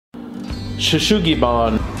Shou Sugi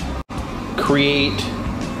Ban create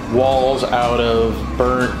walls out of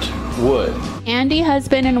burnt wood. Andy,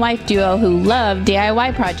 husband and wife duo who love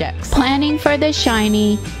DIY projects. Planning for the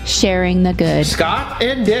shiny, sharing the good. Scott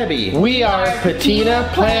and Debbie, we are Patina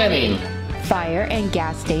Planning. Fire and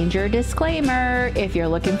gas danger disclaimer. If you're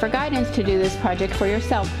looking for guidance to do this project for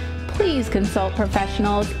yourself, please consult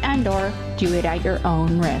professionals and/or do it at your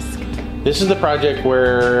own risk. This is the project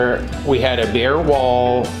where we had a bare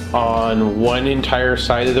wall on one entire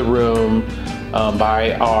side of the room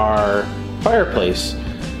by our fireplace.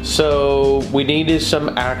 So we needed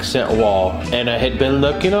some accent wall, and I had been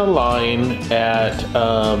looking online at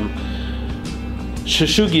Shou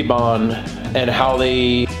Sugi Ban and how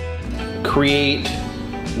they create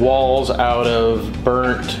walls out of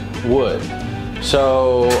burnt wood.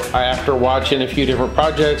 So after watching a few different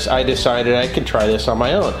projects, I decided I could try this on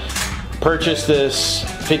my own. Purchased this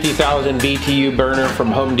 50,000 BTU burner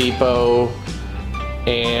from Home Depot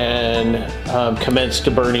and commenced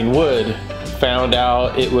to burning wood. Found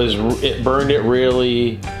out it burned it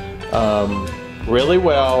really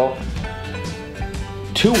well.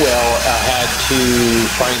 Too well, I had to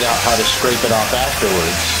find out how to scrape it off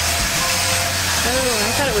afterwards. Oh,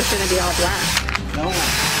 I thought it was going to be all black. No.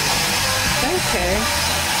 Okay.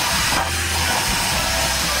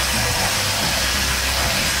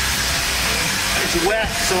 It's wet,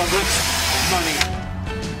 so it looks funny.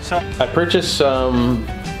 So I purchased some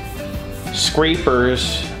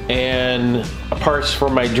scrapers and parts for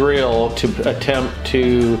my drill to attempt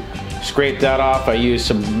to scrape that off. I used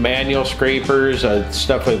some manual scrapers,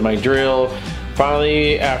 stuff with my drill.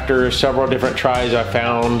 Finally, after several different tries, I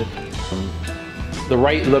found the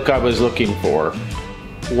right look I was looking for.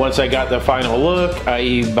 Once I got the final look, I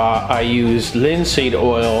used linseed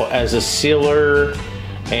oil as a sealer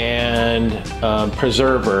and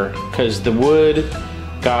preserver because the wood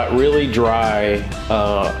got really dry,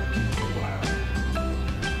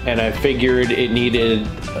 and I figured it needed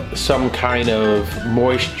some kind of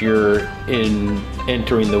moisture in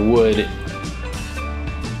entering the wood.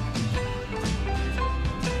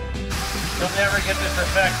 you'll never get this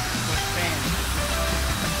effect with paint.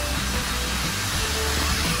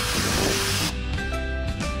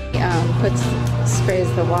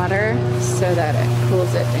 Sprays the water so that it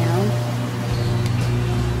cools it down.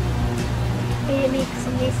 It makes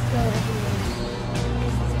this go.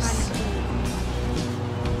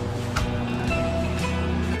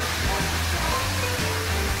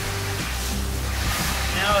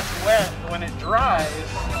 Now it's wet. When it dries,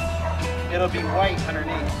 it'll be white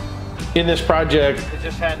underneath. In this project, It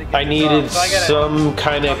just had to get I needed some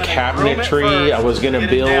kind of cabinetry I was going to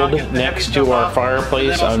build next to our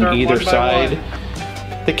fireplace on either side.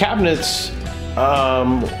 The cabinets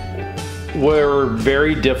were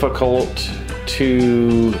very difficult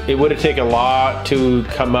to, it would have taken a lot to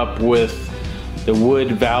come up with the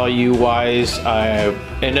wood value wise. I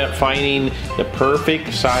ended up finding the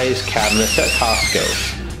perfect size cabinets at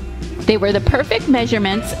Costco. They were the perfect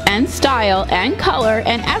measurements and style and color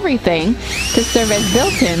and everything to serve as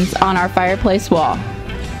built-ins on our fireplace wall.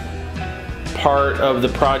 Part of the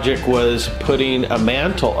project was putting a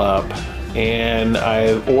mantle up, and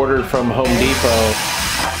I ordered from Home Depot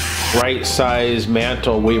right size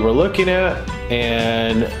mantle we were looking at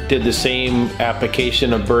and did the same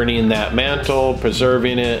application of burning that mantle,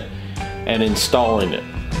 preserving it, and installing it.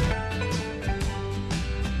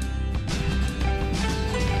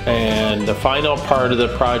 And the final part of the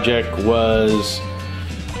project was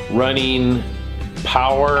running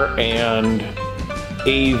power and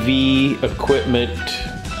AV equipment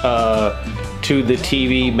to the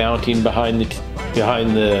TV mounting behind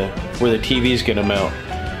where the TV is going to mount.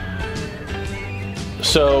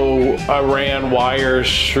 So I ran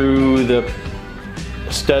wires through the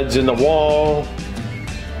studs in the wall,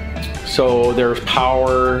 so there's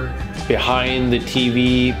power behind the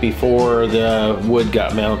TV before the wood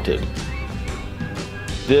got mounted.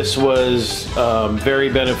 This was very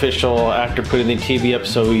beneficial after putting the TV up,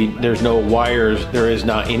 so there's no wires, there is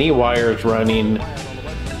not any wires running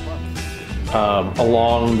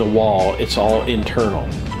along the wall. It's all internal.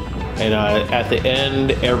 And at the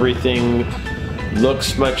end, everything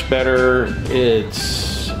looks much better.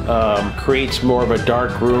 It's creates more of a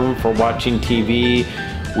dark room for watching TV.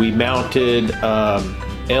 We mounted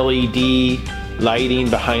LED lighting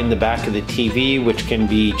behind the back of the TV, which can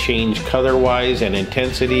be changed color-wise and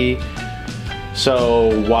intensity.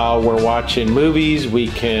 So while we're watching movies, we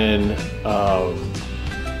can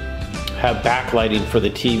have backlighting for the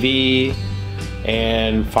TV.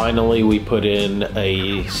 And finally, we put in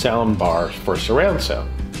a sound bar for surround sound.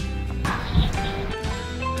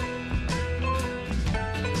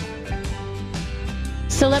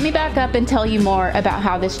 So let me back up and tell you more about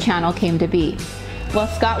how this channel came to be. While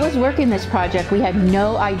Scott was working this project, we had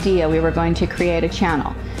no idea we were going to create a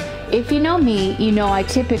channel. If you know me, you know I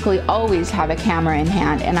typically always have a camera in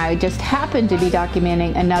hand, and I just happened to be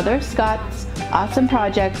documenting another Scott's awesome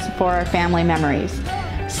projects for our family memories.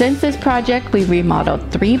 Since this project, we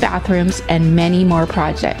remodeled 3 bathrooms and many more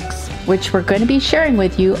projects, which we're going to be sharing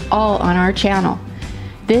with you all on our channel.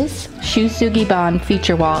 This Shou Sugi Ban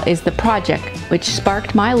feature wall is the project which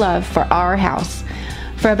sparked my love for our house.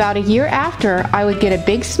 For about a year after, I would get a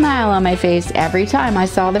big smile on my face every time I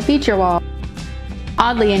saw the feature wall.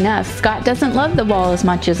 Oddly enough, Scott doesn't love the wall as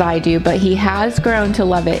much as I do, but he has grown to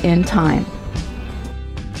love it in time.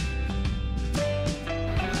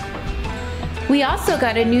 We also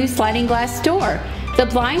got a new sliding glass door. The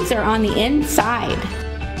blinds are on the inside.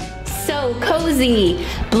 So cozy!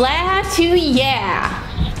 Blah to yeah!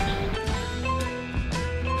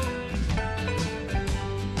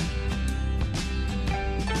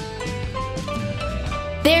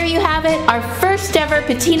 There you have it. Our first ever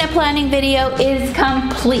patina planning video is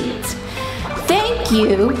complete. Thank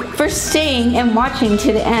you for staying and watching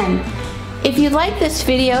to the end. If you like this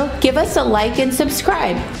video, give us a like and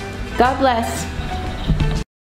subscribe. God bless.